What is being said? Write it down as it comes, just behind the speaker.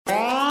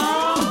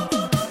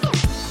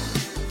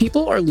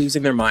people are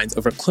losing their minds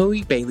over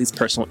Chloe Bailey's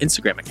personal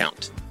Instagram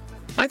account.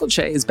 Michael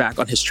Che is back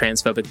on his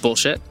transphobic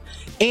bullshit,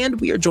 and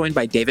we are joined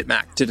by David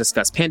Mack to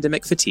discuss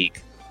pandemic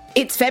fatigue.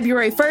 It's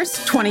February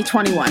 1st,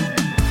 2021.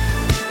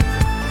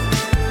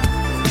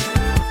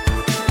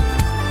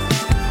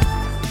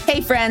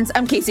 Hey friends,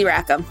 I'm Casey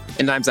Rackham.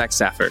 And I'm Zach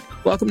Stafford.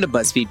 Welcome to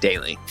BuzzFeed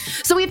Daily.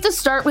 So we have to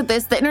start with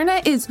this. The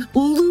internet is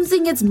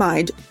losing its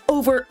mind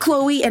over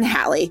Chloe and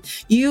Halle.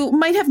 You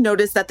might have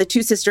noticed that the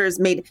two sisters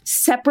made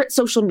separate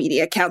social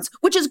media accounts,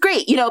 which is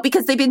great,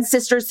 because they've been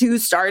sisters who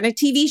star in a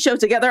TV show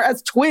together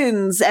as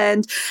twins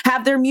and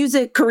have their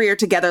music career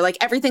together. Like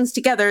everything's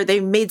together.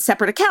 They made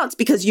separate accounts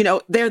because,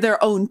 they're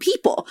their own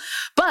people.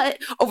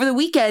 But over the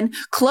weekend,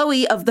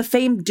 Chloe of the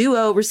famed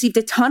duo received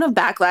a ton of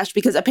backlash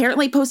because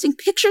apparently posting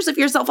pictures of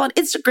yourself on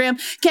Instagram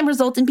can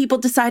result in people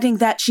deciding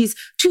that she's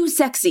too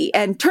sexy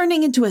and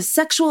turning into a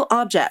sexual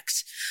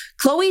object.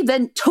 Chloe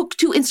then took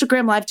to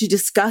Instagram Live to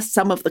discuss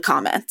some of the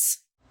comments.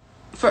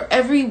 For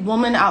every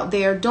woman out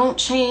there, don't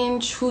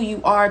change who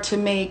you are to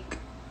make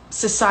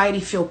society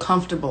feel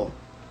comfortable.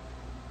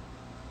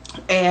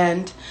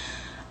 And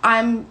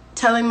I'm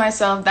telling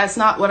myself that's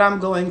not what I'm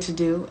going to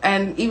do.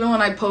 And even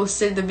when I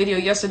posted the video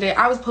yesterday,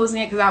 I was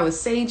posting it because I was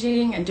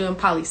saging and doing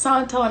Palo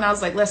Santo, and I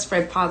was like, let's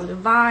spread positive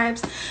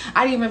vibes.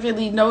 I didn't even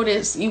really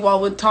notice you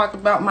all would talk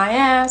about my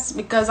ass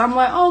because I'm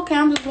like, oh, okay,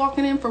 I'm just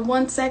walking in for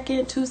 1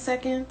 second, 2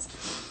 seconds,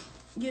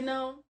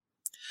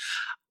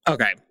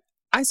 Okay,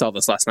 I saw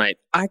this last night.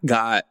 I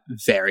got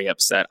very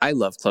upset. I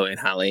love Chloe and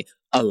Halle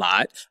a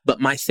lot, but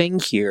my thing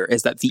here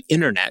is that the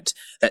internet,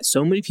 that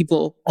so many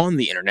people on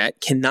the internet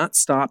cannot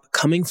stop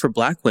coming for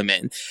Black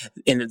women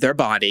in their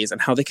bodies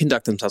and how they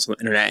conduct themselves on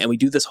the internet. And we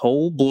do this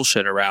whole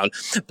bullshit around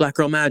Black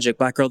girl magic,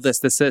 Black girl this.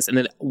 And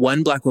then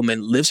one Black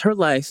woman lives her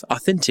life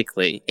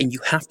authentically and you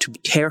have to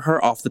tear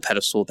her off the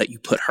pedestal that you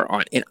put her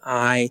on. And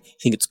I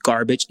think it's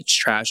garbage. It's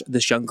trash.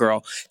 This young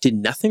girl did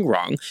nothing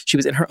wrong. She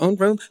was in her own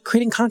room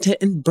creating content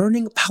and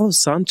burning Palo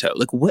Santo.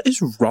 Like, what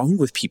is wrong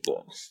with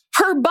people?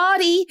 Her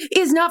body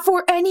is not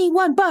for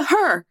anyone but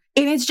her.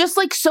 And it's just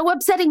so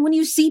upsetting when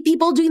you see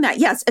people doing that.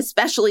 Yes,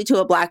 especially to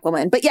a Black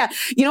woman. But yeah,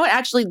 you know what?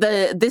 Actually,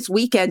 this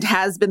weekend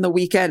has been the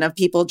weekend of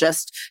people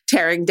just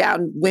tearing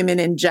down women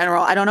in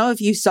general. I don't know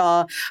if you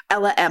saw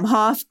Ella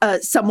Emhoff.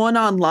 Someone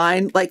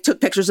online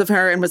took pictures of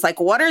her and was like,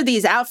 what are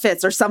these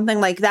outfits or something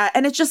like that?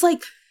 And it's just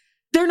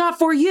they're not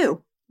for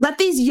you. Let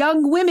these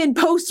young women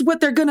post what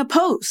they're going to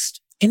post.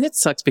 And it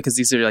sucks because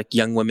these are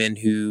young women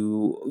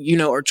who,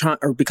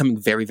 are becoming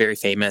very, very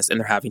famous and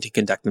they're having to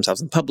conduct themselves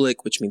in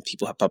public, which means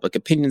people have public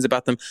opinions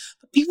about them.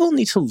 But people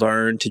need to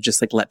learn to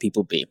just let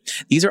people be.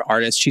 These are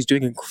artists. She's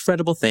doing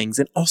incredible things.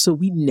 And also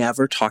we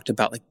never talked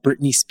about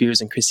Britney Spears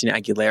and Christina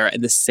Aguilera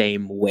in the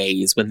same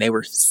ways when they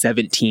were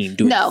 17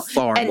 doing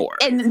far more.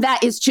 And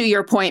that is to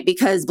your point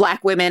because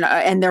Black women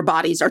and their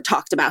bodies are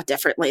talked about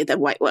differently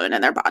than white women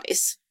and their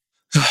bodies.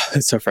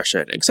 It's so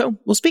frustrating. So,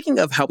 speaking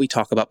of how we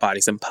talk about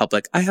bodies in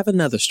public, I have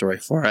another story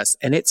for us,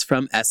 and it's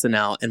from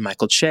SNL and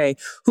Michael Che,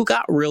 who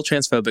got real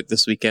transphobic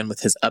this weekend with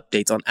his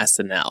updates on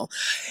SNL.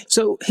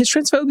 So, his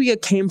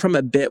transphobia came from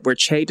a bit where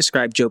Che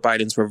described Joe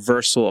Biden's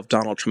reversal of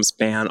Donald Trump's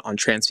ban on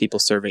trans people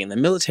serving in the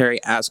military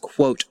as,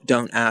 quote,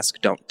 don't ask,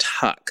 don't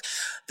tuck.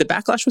 The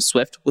backlash was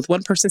swift, with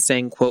one person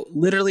saying, quote,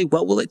 literally,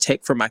 what will it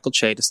take for Michael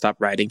Che to stop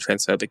writing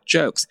transphobic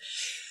jokes?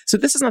 So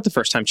this is not the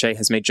first time Che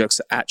has made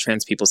jokes at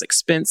trans people's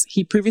expense.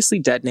 He previously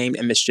dead-named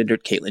and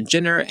misgendered Caitlyn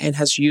Jenner and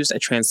has used a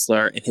trans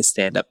slur in his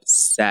stand-up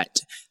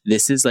set.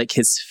 This is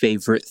his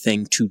favorite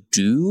thing to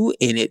do,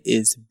 and it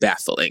is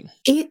baffling.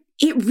 It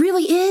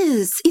really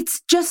is.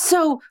 It's just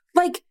so,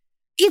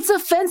 it's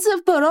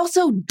offensive, but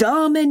also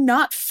dumb and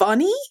not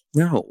funny.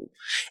 No.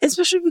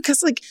 Especially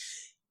because,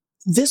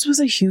 this was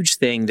a huge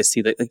thing to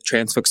see that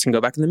trans folks can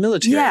go back in the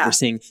military. Yeah. We're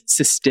seeing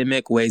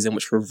systemic ways in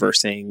which we're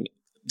reversing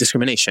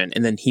discrimination.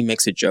 And then he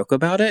makes a joke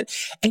about it.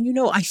 And,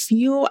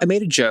 I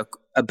made a joke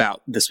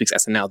about this week's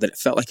SNL that it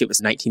felt like it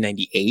was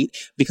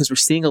 1998 because we're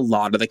seeing a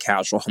lot of the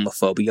casual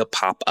homophobia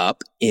pop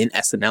up in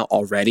SNL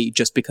already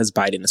just because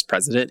Biden is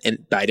president and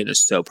Biden is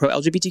so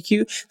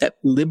pro-LGBTQ that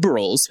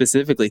liberals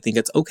specifically think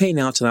it's okay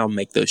now to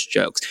make those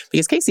jokes.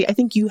 Because Casey, I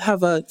think you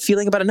have a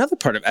feeling about another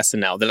part of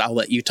SNL that I'll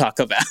let you talk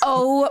about.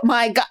 Oh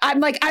my God.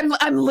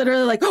 I'm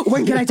literally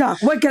when can I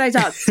talk? When can I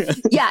talk?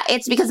 Yeah,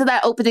 it's because of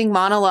that opening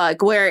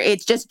monologue where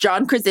it's just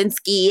John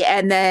Krasinski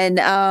and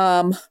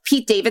then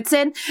Pete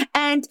Davidson.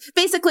 And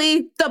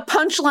basically the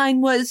punchline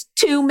was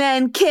two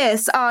men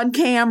kiss on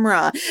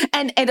camera.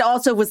 And it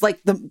also was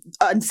the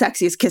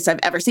unsexiest kiss I've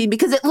ever seen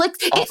because it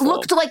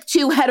looked like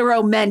two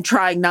hetero men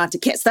trying not to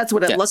kiss. That's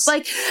what it looked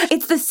like.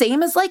 It's the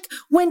same as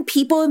when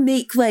people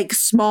make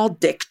small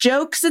dick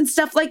jokes and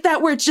stuff like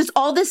that, where it's just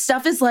all this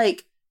stuff is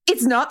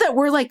it's not that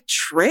we're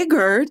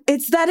triggered.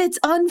 It's that it's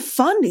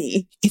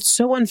unfunny. It's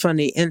so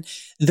unfunny. And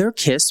their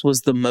kiss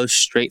was the most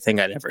straight thing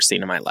I'd ever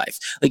seen in my life.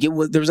 There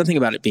was nothing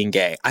about it being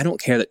gay. I don't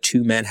care that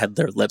two men had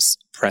their lips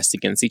pressed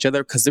against each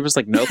other because there was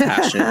like no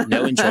passion,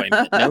 no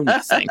enjoyment, no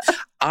nothing.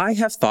 I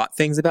have thought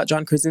things about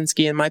John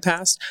Krasinski in my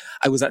past.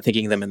 I was not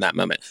thinking them in that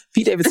moment.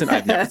 Pete Davidson,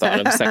 I've never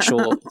thought of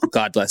sexual.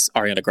 God bless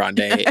Ariana Grande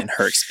and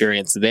her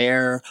experience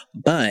there.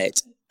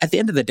 But at the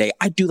end of the day,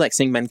 I do like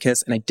seeing men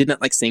kiss, and I did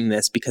not like seeing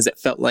this because it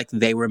felt like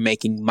they were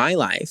making my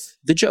life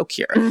the joke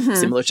here,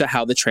 similar to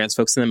how the trans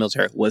folks in the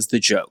military was the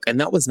joke. And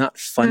that was not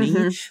funny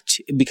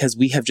because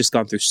we have just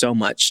gone through so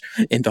much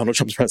in Donald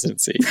Trump's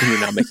presidency, and we're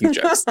now making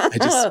jokes. I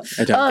don't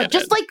get it.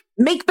 Just like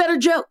make better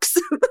jokes.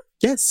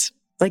 Yes.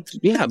 Like,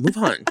 yeah, move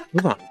on.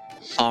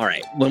 All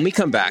right. When we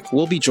come back,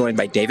 we'll be joined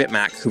by David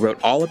Mack, who wrote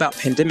all about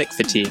pandemic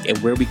fatigue and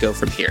where we go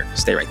from here.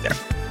 Stay right there.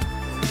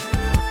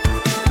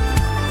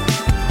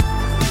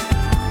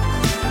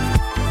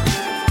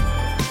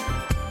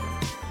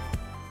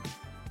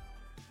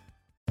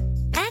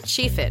 At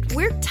SheFit,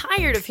 we're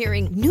tired of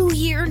hearing new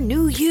year,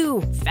 new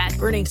you,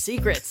 fat-burning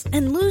secrets,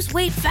 and lose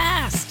weight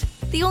fast.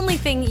 The only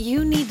thing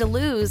you need to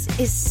lose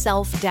is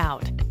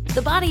self-doubt.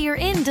 The body you're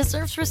in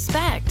deserves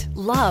respect,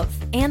 love,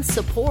 and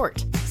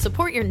support.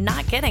 Support you're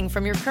not getting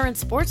from your current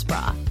sports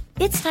bra.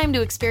 It's time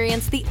to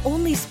experience the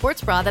only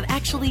sports bra that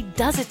actually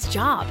does its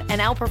job and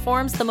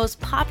outperforms the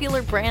most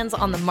popular brands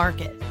on the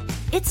market.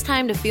 It's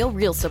time to feel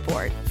real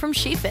support from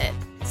SheFit.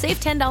 Save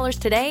 $10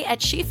 today at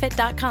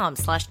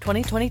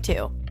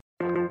shefit.com/2022.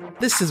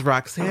 This is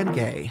Roxane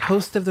Gay,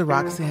 host of the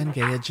Roxane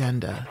Gay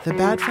Agenda, the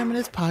bad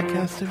feminist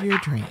podcast of your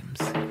dreams.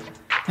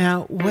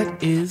 Now,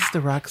 what is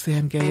the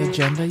Roxane Gay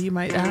Agenda, you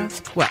might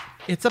ask? Well,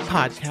 it's a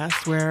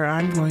podcast where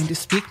I'm going to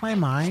speak my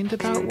mind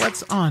about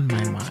what's on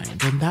my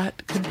mind, and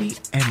that could be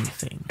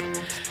anything.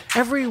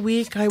 Every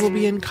week, I will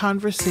be in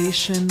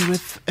conversation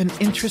with an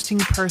interesting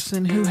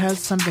person who has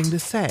something to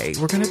say.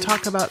 We're going to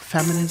talk about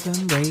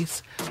feminism,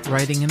 race,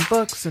 writing in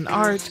books and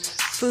art,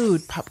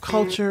 food, pop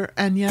culture,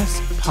 and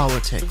yes,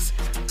 politics.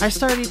 I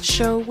start each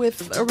show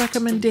with a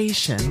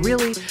recommendation.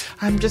 Really,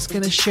 I'm just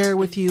going to share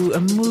with you a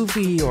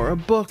movie or a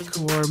book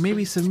or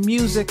maybe some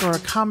music or a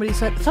comedy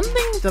set,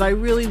 something that I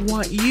really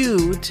want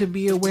you to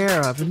be aware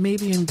of and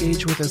maybe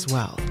engage with as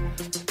well.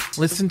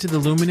 Listen to the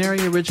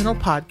Luminary original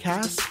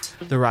podcast,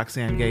 The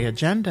Roxane Gay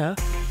Agenda,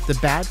 the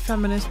bad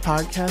feminist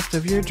podcast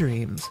of your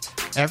dreams,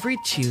 every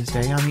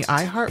Tuesday on the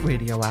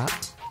iHeartRadio app,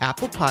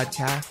 Apple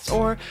Podcasts,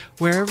 or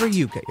wherever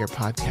you get your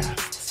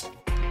podcasts.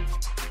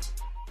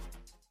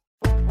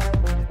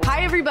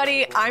 Hi,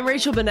 everybody. I'm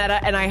Rachel Bonnetta,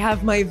 and I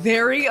have my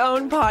very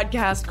own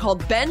podcast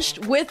called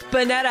Benched with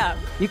Bonnetta.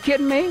 You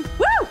kidding me?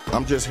 Woo!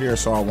 I'm just here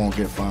so I won't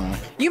get fined.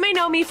 You may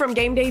know me from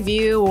Game Day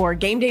View or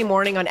Game Day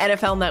Morning on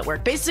NFL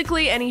Network.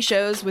 Basically, any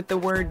shows with the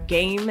word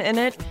game in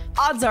it,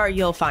 odds are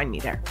you'll find me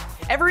there.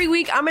 Every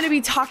week, I'm going to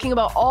be talking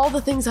about all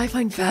the things I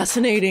find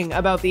fascinating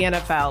about the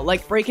NFL,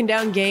 like breaking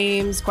down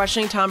games,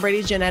 questioning Tom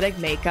Brady's genetic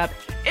makeup.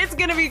 It's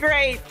going to be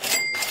great.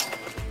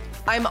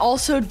 I'm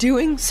also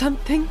doing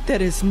something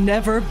that has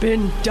never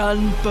been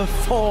done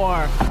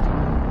before.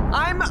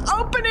 I'm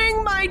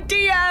opening my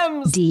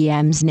DMs.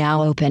 DMs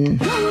now open.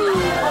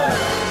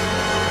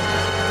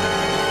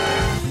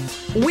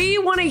 We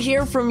want to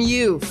hear from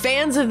you,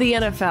 fans of the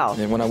NFL.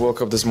 And when I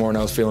woke up this morning,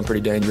 I was feeling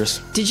pretty dangerous.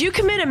 Did you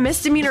commit a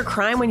misdemeanor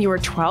crime when you were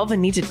 12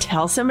 and need to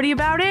tell somebody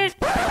about it?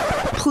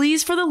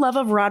 Please, for the love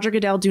of Roger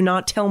Goodell, do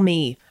not tell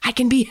me. I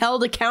can be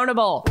held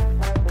accountable.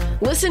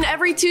 Listen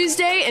every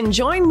Tuesday and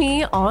join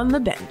me on the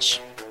bench.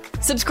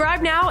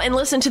 Subscribe now and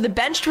listen to the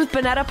Benched with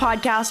Bonnetta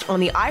podcast on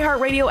the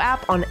iHeartRadio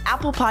app, on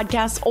Apple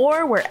Podcasts,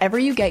 or wherever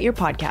you get your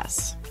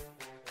podcasts.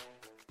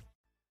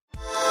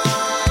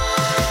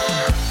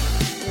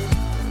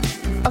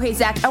 Okay,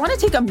 Zach, I want to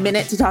take a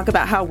minute to talk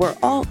about how we're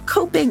all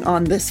coping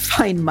on this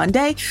fine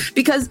Monday,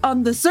 because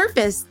on the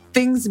surface,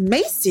 things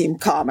may seem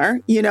calmer.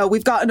 You know,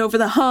 we've gotten over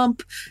the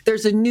hump.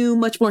 There's a new,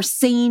 much more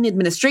sane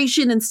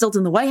administration instilled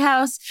in the White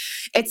House.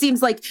 It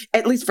seems like,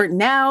 at least for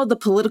now, the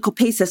political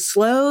pace has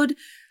slowed.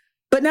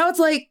 But now it's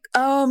like,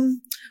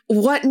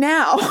 what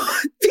now?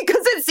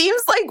 Because it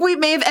seems like we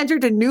may have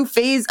entered a new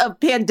phase of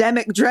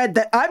pandemic dread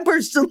that I'm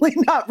personally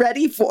not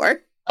ready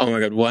for. Oh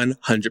my God,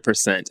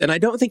 100%. And I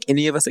don't think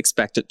any of us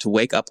expected to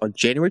wake up on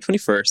January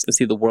 21st and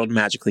see the world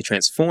magically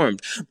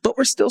transformed, but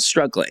we're still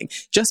struggling,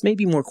 just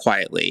maybe more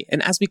quietly.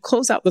 And as we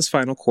close out this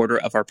final quarter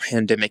of our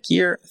pandemic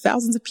year,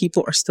 thousands of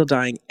people are still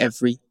dying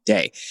every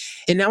day.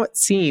 And now it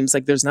seems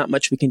like there's not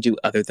much we can do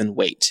other than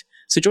wait.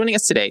 So joining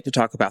us today to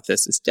talk about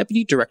this is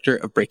Deputy Director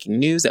of Breaking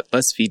News at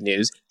BuzzFeed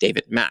News,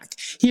 David Mack.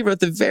 He wrote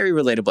the very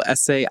relatable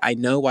essay, I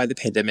Know Why the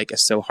Pandemic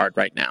is So Hard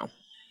Right Now.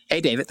 Hey,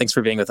 David, thanks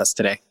for being with us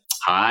today.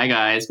 Hi,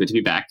 guys. Good to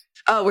be back.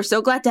 Oh, we're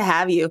so glad to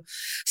have you.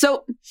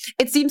 So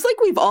it seems like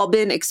we've all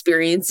been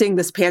experiencing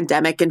this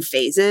pandemic in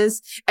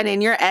phases. And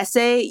in your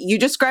essay, you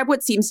describe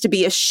what seems to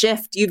be a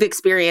shift you've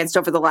experienced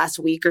over the last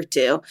week or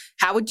two.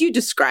 How would you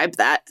describe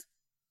that?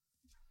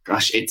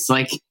 Gosh, it's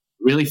like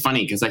really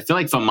funny because I feel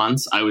like for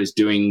months I was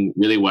doing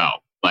really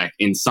well. Like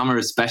in summer,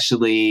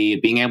 especially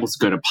being able to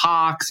go to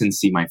parks and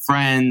see my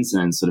friends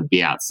and sort of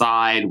be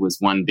outside was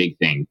one big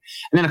thing.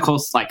 And then, of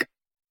course, like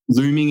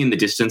looming in the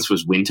distance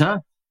was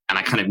winter. And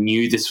I kind of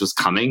knew this was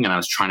coming and I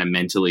was trying to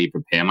mentally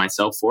prepare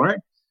myself for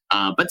it.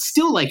 But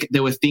still, like,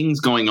 there were things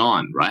going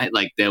on, right?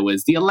 Like, there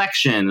was the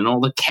election and all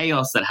the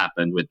chaos that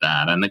happened with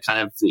that and the kind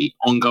of the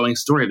ongoing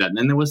story of that. And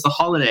then there was the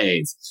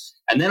holidays.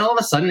 And then all of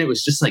a sudden, it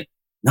was just like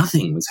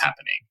nothing was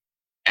happening.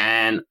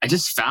 And I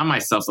just found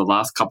myself the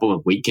last couple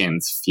of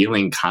weekends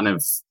feeling kind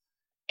of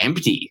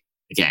empty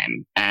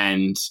again.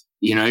 And,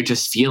 you know,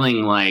 just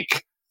feeling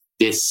like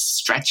this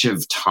stretch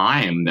of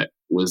time that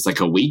was like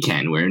a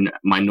weekend where in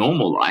my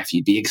normal life,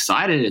 you'd be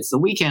excited. It's the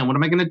weekend. What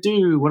am I going to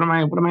do? What am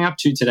I up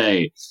to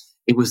today?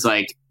 It was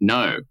like,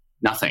 no,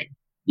 nothing.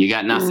 You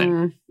got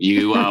nothing.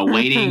 You are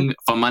waiting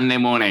for Monday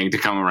morning to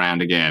come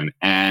around again.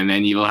 And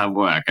then you will have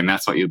work. And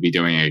that's what you'll be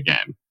doing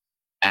again.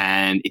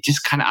 And it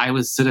just kind of, I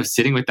was sort of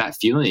sitting with that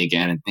feeling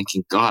again and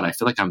thinking, God, I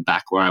feel like I'm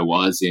back where I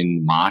was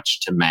in March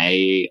to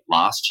May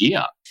last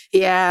year.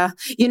 Yeah.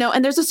 You know,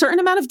 and there's a certain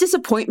amount of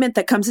disappointment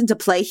that comes into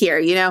play here.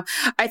 You know,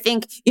 I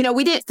think, you know,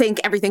 we didn't think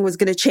everything was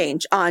going to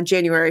change on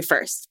January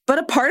 1st, but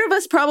a part of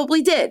us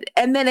probably did.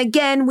 And then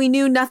again, we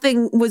knew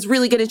nothing was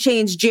really going to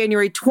change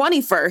January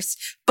 21st,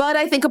 but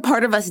I think a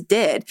part of us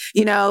did.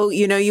 You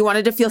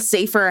wanted to feel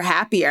safer or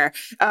happier.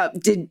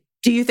 Do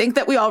you think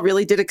that we all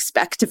really did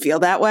expect to feel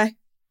that way?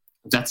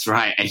 That's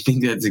right. I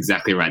think that's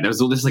exactly right. There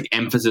was all this like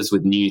emphasis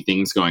with new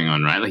things going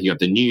on, right? Like you got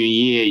the new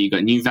year, you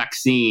got new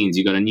vaccines,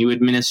 you got a new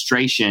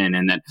administration,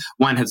 and that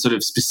one had sort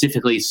of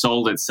specifically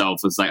sold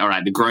itself as like, all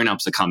right, the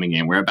grown-ups are coming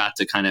in. We're about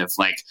to kind of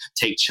like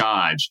take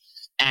charge.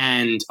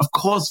 And of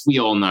course, we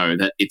all know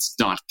that it's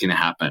not going to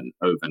happen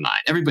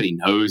overnight. Everybody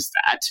knows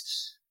that.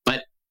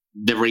 But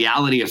the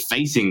reality of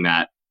facing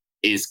that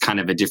is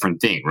kind of a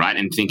different thing, right?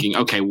 And thinking,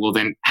 okay, well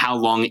then how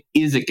long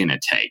is it going to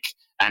take?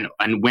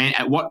 And when,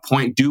 at what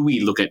point do we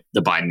look at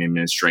the Biden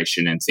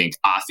administration and think,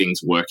 are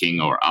things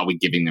working or are we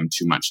giving them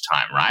too much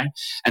time, right?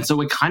 And so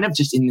we're kind of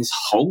just in this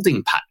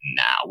holding pattern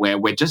now where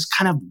we're just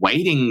kind of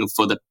waiting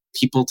for the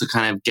people to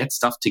kind of get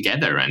stuff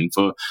together and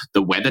for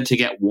the weather to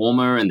get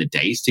warmer and the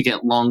days to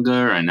get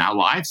longer and our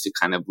lives to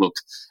kind of look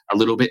a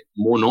little bit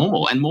more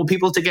normal and more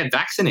people to get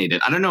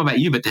vaccinated. I don't know about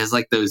you, but there's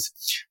like those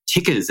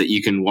tickers that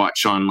you can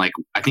watch on, like,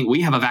 I think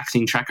we have a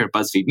vaccine tracker at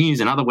BuzzFeed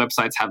News and other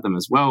websites have them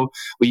as well,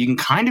 where you can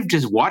kind of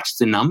just watch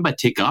the number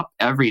tick up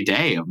every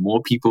day of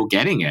more people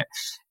getting it.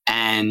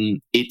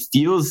 And it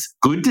feels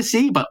good to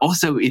see, but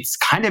also it's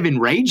kind of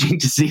enraging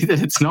to see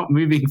that it's not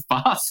moving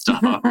faster.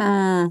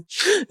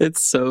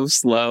 It's so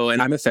slow.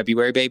 And I'm a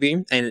February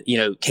baby and, you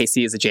know,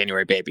 Casey is a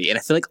January baby. And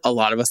I feel like a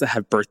lot of us that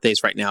have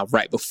birthdays right now,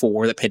 right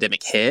before the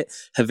pandemic hit,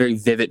 have very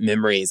vivid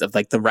memories of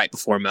like the right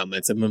before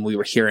moments and when we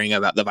were hearing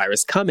about the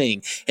virus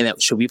coming and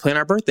that should we plan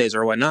our birthdays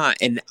or whatnot.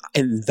 And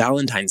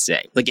Valentine's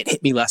Day, like it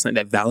hit me last night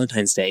that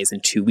Valentine's Day is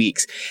in 2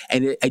 weeks.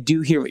 And I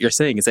do hear what you're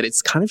saying is that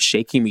it's kind of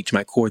shaking me to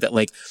my core that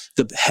like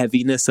the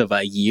heaviness of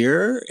a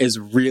year is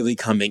really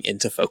coming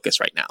into focus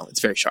right now. It's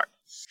very sharp.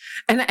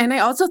 And I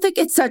also think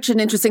it's such an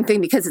interesting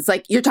thing because it's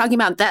like you're talking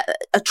about that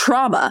a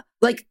trauma.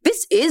 Like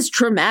this is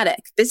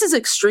traumatic. This is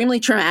extremely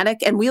traumatic.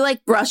 And we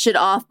like brush it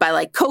off by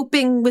like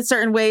coping with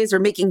certain ways or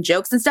making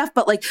jokes and stuff.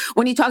 But like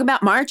when you talk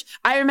about March,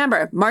 I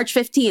remember March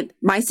 15th,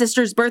 my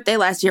sister's birthday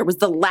last year was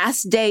the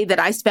last day that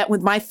I spent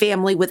with my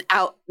family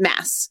without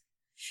masks.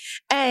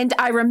 And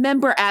I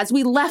remember as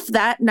we left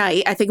that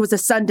night, I think it was a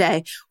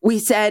Sunday, we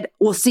said,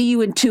 we'll see you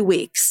in 2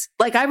 weeks.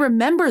 Like, I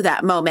remember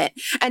that moment.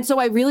 And so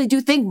I really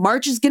do think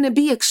March is going to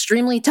be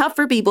extremely tough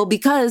for people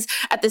because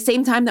at the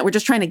same time that we're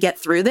just trying to get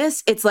through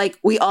this, it's like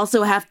we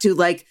also have to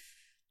like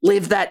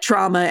live that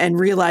trauma and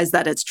realize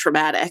that it's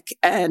traumatic.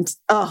 And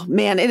oh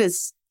man, it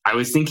is. I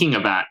was thinking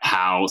about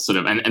how sort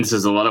of, and this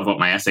is a lot of what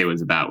my essay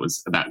was about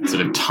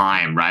sort of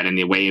time, right? And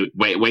the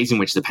ways in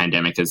which the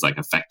pandemic has like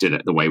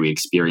affected the way we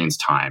experience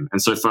time.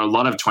 And so for a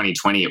lot of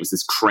 2020, it was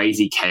this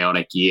crazy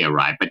chaotic year,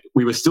 right? But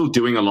we were still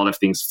doing a lot of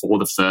things for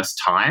the first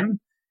time.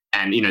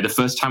 And, you know, the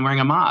first time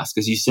wearing a mask,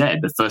 as you said,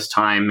 the first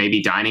time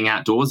maybe dining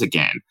outdoors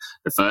again,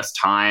 the first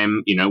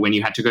time, you know, when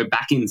you had to go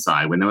back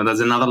inside, when there was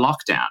another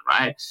lockdown,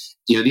 right?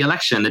 You know, the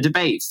election, the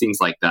debates, things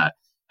like that.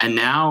 And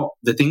now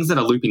the things that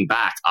are looping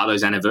back are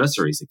those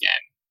anniversaries again.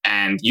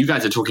 And you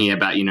guys are talking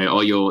about, you know,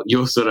 or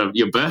your sort of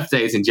your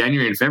birthdays in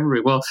January and February.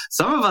 Well,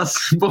 some of us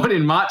born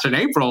in March and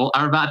April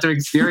are about to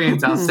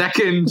experience our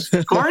second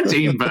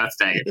quarantine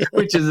birthday,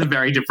 which is a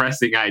very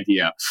depressing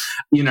idea,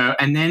 you know.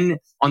 And then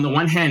on the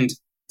one hand,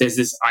 there's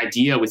this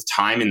idea with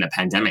time in the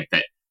pandemic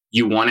that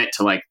you want it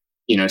to like,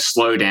 you know,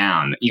 slow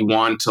down. You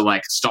want to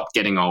like stop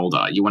getting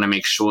older. You want to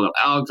make sure that,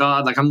 oh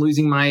God, like I'm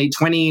losing my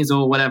 20s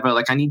or whatever.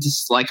 Like I need to,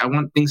 like, I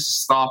want things to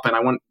stop and I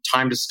want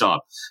time to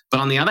stop.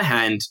 But on the other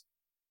hand,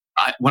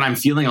 what I'm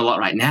feeling a lot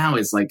right now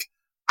is like,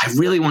 I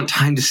really want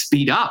time to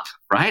speed up,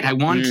 right? I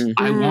want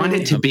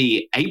it to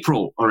be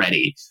April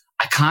already.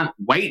 I can't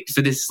wait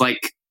for this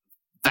like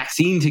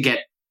vaccine to get,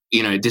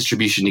 you know,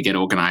 distribution to get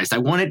organized. I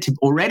want it to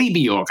already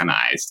be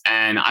organized.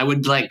 And I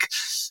would like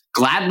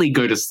gladly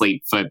go to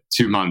sleep for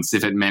 2 months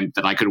if it meant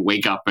that I could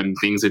wake up and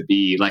things would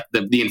be like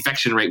the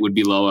infection rate would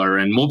be lower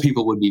and more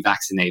people would be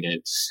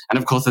vaccinated. And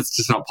of course, that's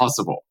just not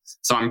possible.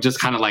 So I'm just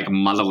kind of like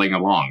muddling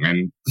along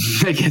and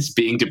I guess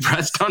being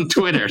depressed on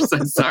Twitter.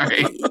 So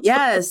sorry.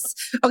 Yes.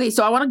 Okay.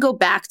 So I want to go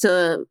back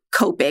to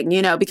coping,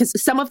 because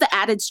some of the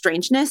added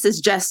strangeness is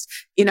just,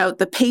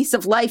 the pace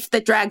of life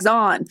that drags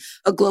on.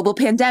 A global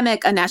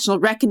pandemic, a national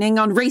reckoning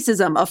on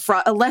racism, a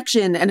fraught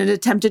election, and an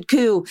attempted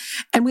coup.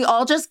 And we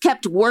all just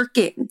kept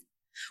working.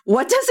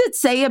 What does it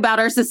say about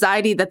our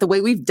society that the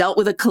way we've dealt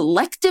with a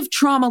collective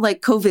trauma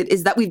like COVID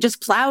is that we've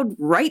just plowed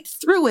right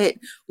through it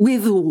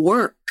with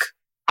work?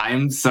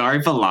 I'm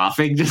sorry for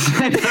laughing, just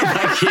like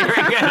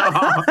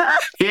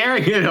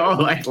hearing it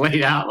all like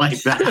laid out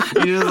like that.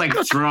 You just like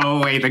throw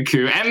away the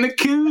coup and the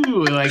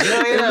coup, like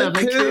the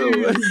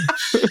coup.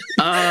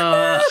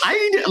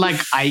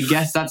 I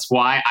guess that's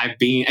why I've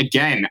been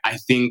again. I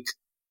think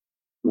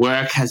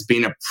work has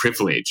been a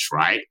privilege,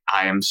 right?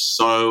 I am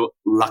so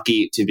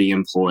lucky to be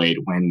employed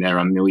when there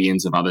are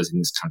millions of others in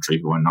this country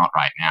who are not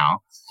right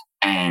now,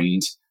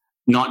 and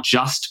not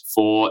just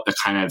for the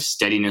kind of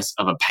steadiness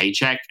of a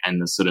paycheck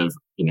and the sort of,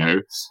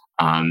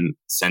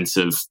 sense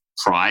of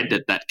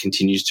pride that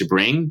continues to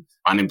bring.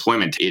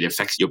 Unemployment, it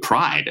affects your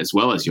pride as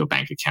well as your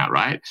bank account,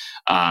 right?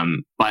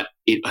 But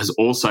it has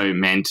also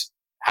meant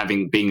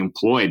being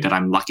employed that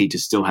I'm lucky to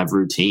still have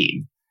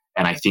routine.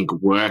 And I think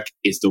work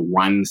is the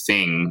one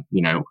thing,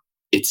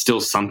 it's still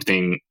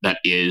something that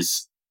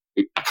is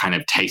a kind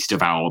of taste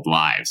of our old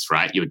lives,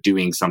 right? You're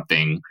doing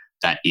something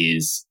that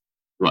is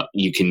what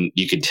you can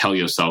tell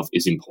yourself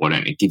is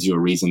important. It gives you a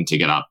reason to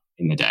get up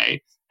in the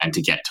day and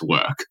to get to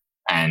work.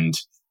 And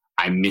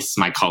I miss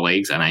my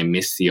colleagues and I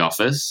miss the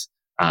office.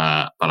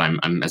 But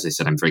I'm, as I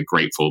said, I'm very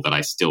grateful that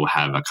I still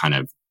have a kind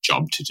of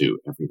job to do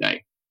every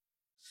day.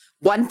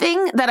 One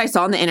thing that I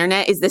saw on the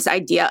internet is this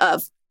idea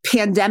of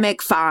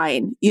pandemic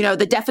fine,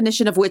 the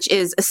definition of which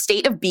is a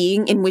state of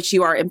being in which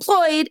you are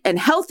employed and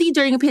healthy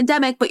during a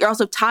pandemic, but you're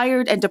also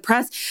tired and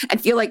depressed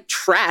and feel like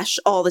trash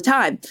all the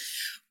time.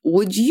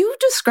 Would you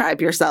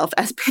describe yourself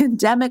as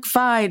pandemic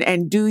fine?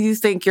 And do you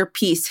think your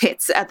piece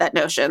hits at that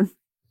notion?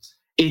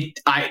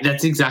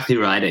 That's exactly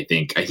right. I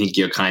think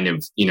you're kind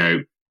of,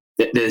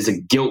 there's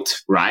a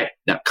guilt, right,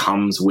 that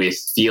comes with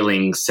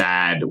feeling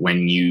sad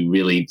when you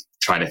really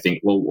try to think,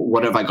 well,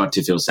 what have I got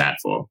to feel sad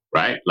for,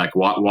 right? Like,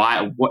 what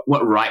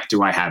right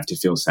do I have to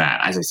feel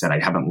sad? As I said,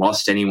 I haven't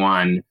lost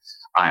anyone.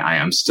 I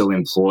am still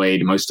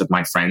employed. Most of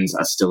my friends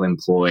are still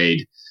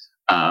employed.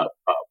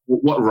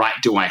 What right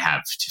do I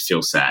have to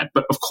feel sad?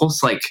 But of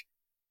course, like,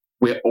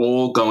 we're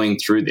all going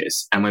through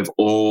this and we've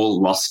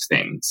all lost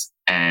things.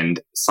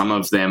 And some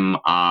of them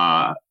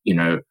are,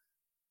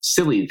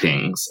 silly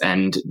things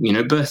and,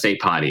 birthday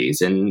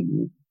parties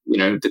and,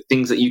 the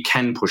things that you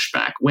can push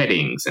back,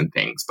 weddings and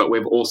things. But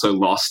we've also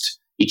lost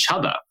each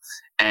other.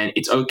 And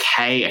it's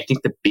okay. I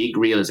think the big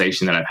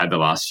realization that I've had the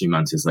last few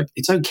months is like,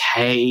 it's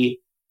okay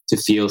to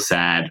feel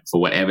sad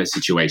for whatever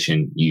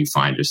situation you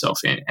find yourself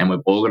in. And we've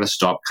all got to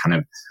stop kind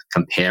of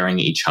comparing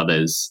each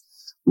other's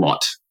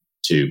lot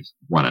to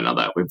one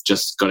another. We've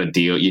just got to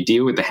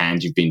deal with the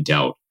hand you've been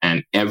dealt,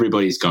 and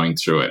everybody's going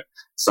through it.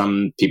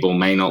 Some people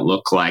may not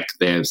look like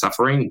they're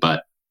suffering,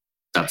 but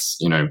that's,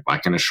 I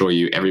can assure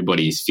you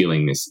everybody's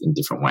feeling this in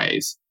different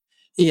ways.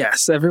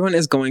 Yes, everyone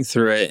is going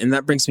through it. And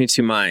that brings me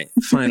to my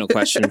final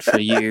question for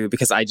you,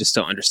 because I just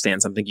don't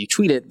understand something you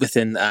tweeted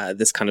within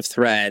this kind of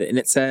thread. And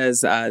it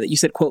says that you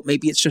said, quote,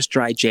 maybe it's just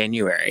dry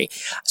January.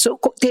 So,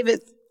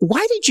 David,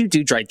 why did you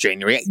do dry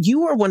January?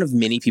 You are one of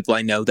many people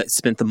I know that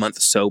spent the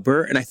month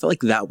sober. And I feel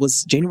like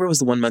January was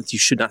the one month you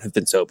should not have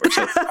been sober.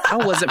 So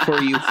how was it for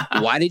you?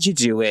 Why did you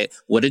do it?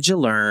 What did you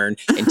learn?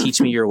 And teach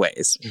me your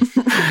ways.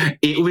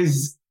 It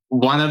was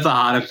one of the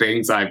harder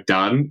things I've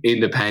done in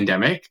the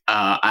pandemic.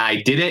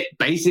 I did it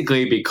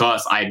basically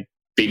because I'd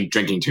been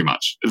drinking too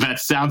much. That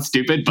sounds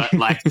stupid, but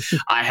like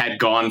I had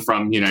gone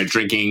from,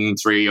 drinking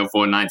 3 or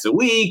 4 nights a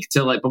week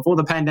to like before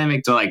the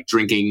pandemic to like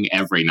drinking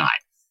every night.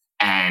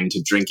 And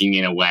to drinking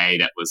in a way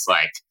that was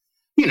like,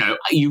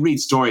 you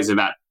read stories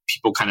about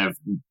people kind of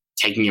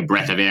taking a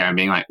breath of air and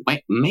being like,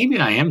 wait, maybe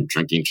I am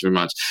drinking too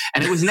much.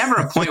 And it was never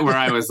a point where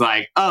I was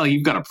like, oh,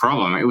 you've got a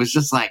problem. It was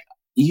just like,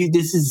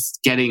 this is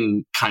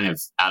getting kind of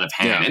out of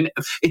hand. Yeah. And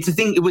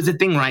it was a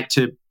thing, right,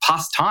 to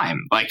pass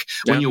time. Like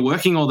when you're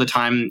working all the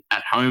time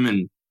at home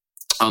and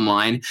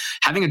online,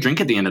 having a drink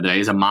at the end of the day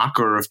is a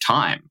marker of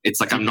time. It's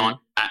like, I'm not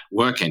at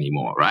work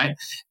anymore, right?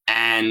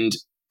 And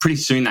pretty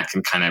soon that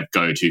can kind of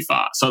go too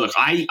far. So look,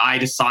 I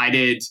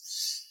decided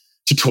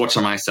to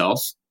torture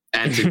myself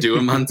and to do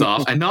a month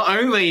off. And not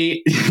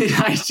only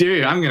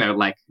did I'm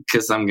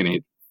going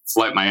to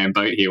float my own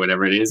boat here,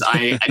 whatever it is.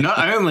 I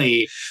not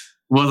only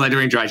was I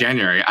doing dry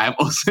January, I've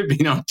also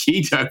been on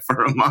keto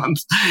for a month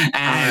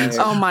and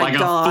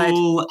a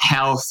full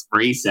health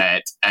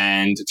reset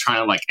and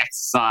trying to like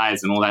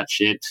exercise and all that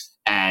shit.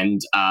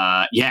 And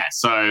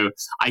so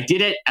I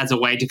did it as a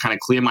way to kind of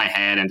clear my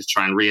head and to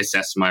try and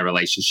reassess my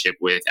relationship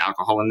with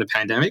alcohol in the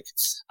pandemic,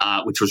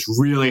 which was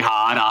really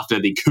hard after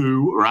the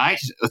coup, right?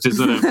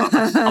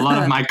 A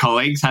lot of my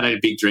colleagues had a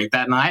big drink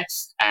that night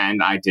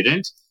and I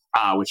didn't,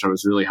 which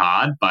was really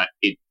hard. But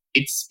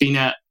it's been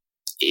I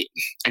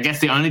guess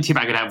the only tip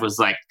I could have was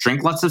like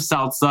drink lots of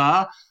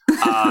seltzer.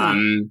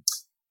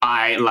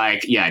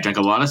 I drank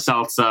a lot of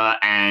seltzer,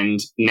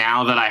 and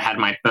now that I had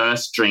my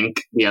first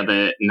drink the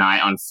other night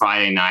on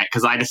Friday night,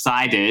 because I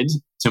decided,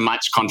 to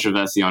much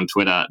controversy on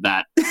Twitter,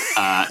 that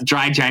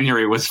dry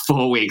January was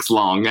 4 weeks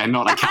long and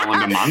not a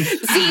calendar month.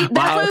 See,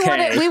 that's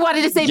what we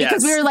wanted to say,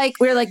 because we were like,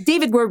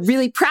 David, we're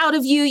really proud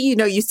of you. You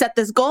know, you set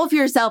this goal for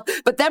yourself,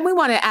 but then we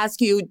want to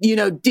ask you,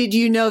 did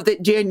you know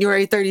that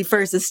January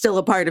 31st is still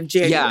a part of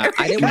January? Yeah,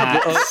 I didn't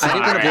want to blow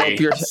up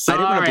your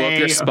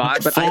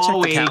spot, but I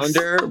checked the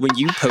calendar. When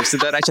you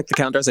posted that, I checked the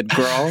calendar. I said,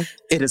 girl,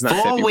 it is not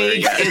February 4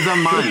 weeks yet. is a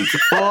month.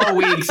 4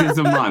 weeks is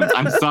a month.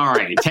 I'm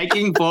sorry.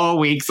 Taking 4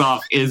 weeks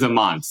off is a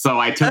month. So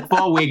I took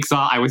 4 weeks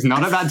off. I was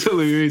not about to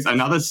lose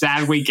another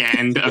sad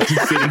weekend of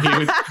just sitting here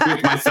with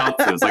my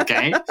seltzers,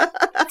 okay?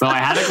 So I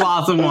had a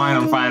glass of wine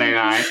on Friday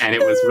night, and it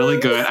was really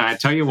good. And I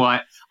tell you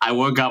what, I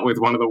woke up with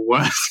one of the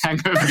worst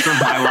hangovers of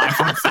my life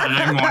on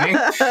Saturday morning.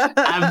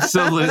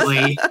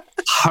 Absolutely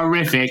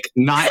horrific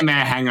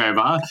nightmare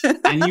hangover.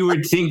 And you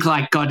would think,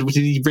 like, God, did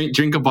he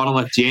drink a bottle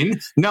of gin?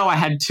 No, I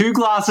had 2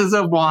 glasses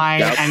of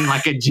wine and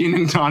like a gin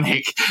and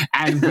tonic,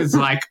 and was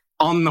like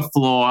on the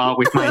floor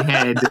with my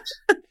head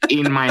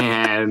in my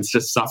hands,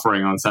 just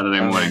suffering on Saturday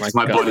morning.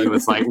 My body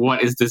was like,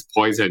 what is this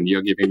poison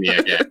you're giving me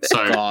again?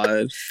 So,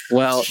 God.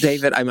 Well,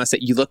 David, I must say,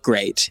 you look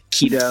great.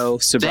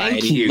 Keto, sobriety.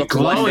 Thank you. Look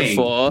Glowing.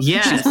 Wonderful.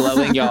 Yes. She's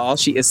glowing, y'all.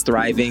 She is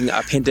thriving.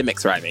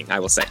 Pandemic thriving, I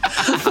will say.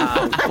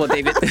 Well,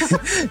 David,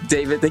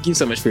 thank you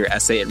so much for your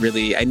essay.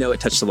 I know it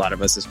touched a lot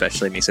of us,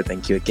 especially me. So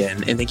thank you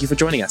again. And thank you for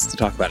joining us to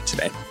talk about it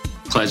today.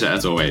 Pleasure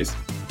as always.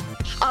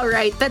 All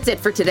right, that's it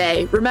for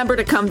today. Remember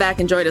to come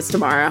back and join us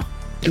tomorrow.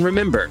 And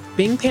remember,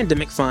 being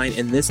pandemic fine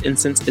in this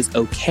instance is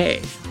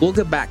okay. We'll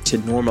get back to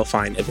normal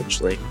fine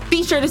eventually.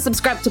 Be sure to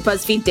subscribe to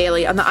BuzzFeed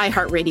Daily on the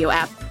iHeartRadio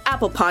app,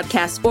 Apple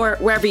Podcasts, or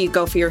wherever you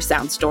go for your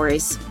sound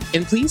stories.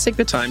 And please take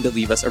the time to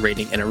leave us a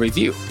rating and a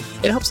review.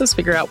 It helps us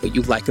figure out what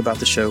you like about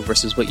the show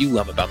versus what you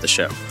love about the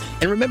show.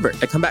 And remember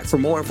to come back for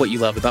more of what you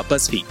love about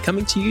BuzzFeed,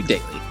 coming to you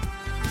daily.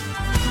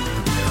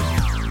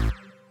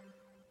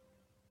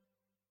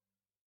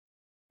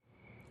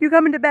 You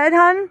coming to bed,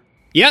 hon?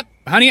 Yep,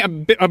 honey,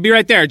 I'll be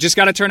right there. Just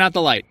gotta turn out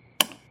the light.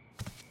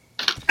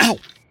 Ow!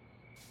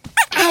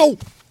 Ow!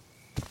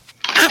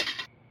 Ow!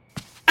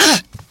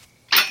 Ah!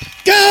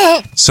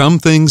 Gah! Some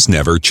things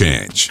never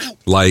change.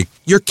 Like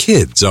your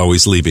kids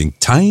always leaving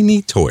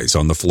tiny toys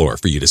on the floor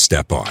for you to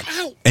step on.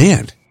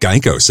 And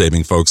Geico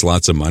saving folks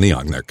lots of money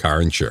on their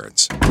car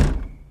insurance.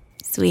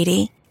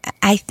 Sweetie,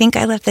 I think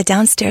I left the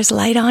downstairs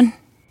light on.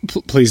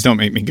 Please don't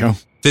make me go.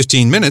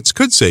 15 minutes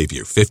could save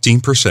you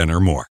 15%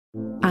 or more.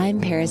 I'm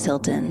Paris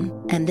Hilton,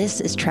 and this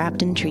is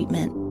Trapped in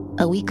Treatment,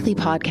 a weekly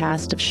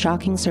podcast of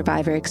shocking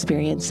survivor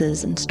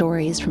experiences and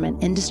stories from an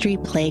industry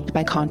plagued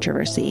by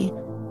controversy.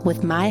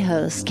 With my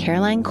hosts,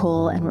 Caroline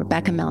Cole and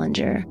Rebecca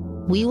Mellinger,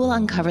 we will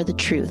uncover the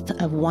truth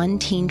of one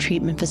teen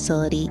treatment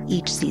facility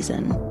each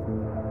season.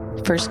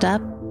 First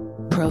up,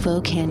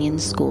 Provo Canyon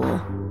School.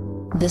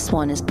 This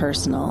one is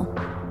personal.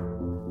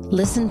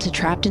 Listen to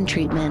Trapped in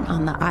Treatment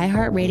on the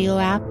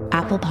iHeartRadio app,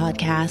 Apple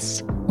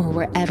Podcasts, or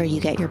wherever you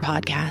get your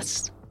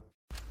podcasts.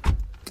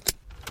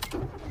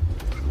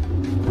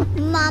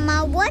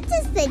 Mama, what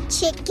does the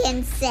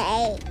chicken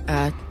say?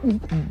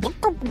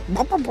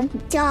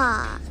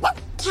 Dog.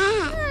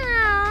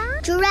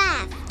 Cat.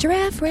 Giraffe.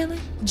 Giraffe, really?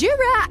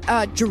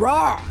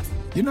 Giraffe.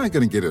 You're not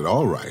going to get it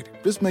all right.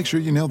 Just make sure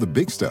you nail the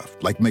big stuff,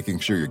 like making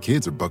sure your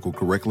kids are buckled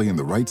correctly in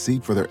the right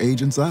seat for their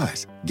age and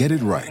size. Get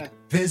it right.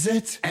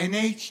 Visit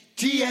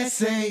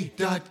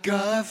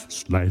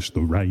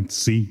NHTSA.gov/the right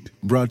seat.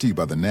 Brought to you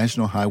by the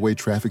National Highway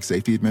Traffic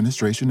Safety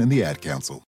Administration and the Ad Council.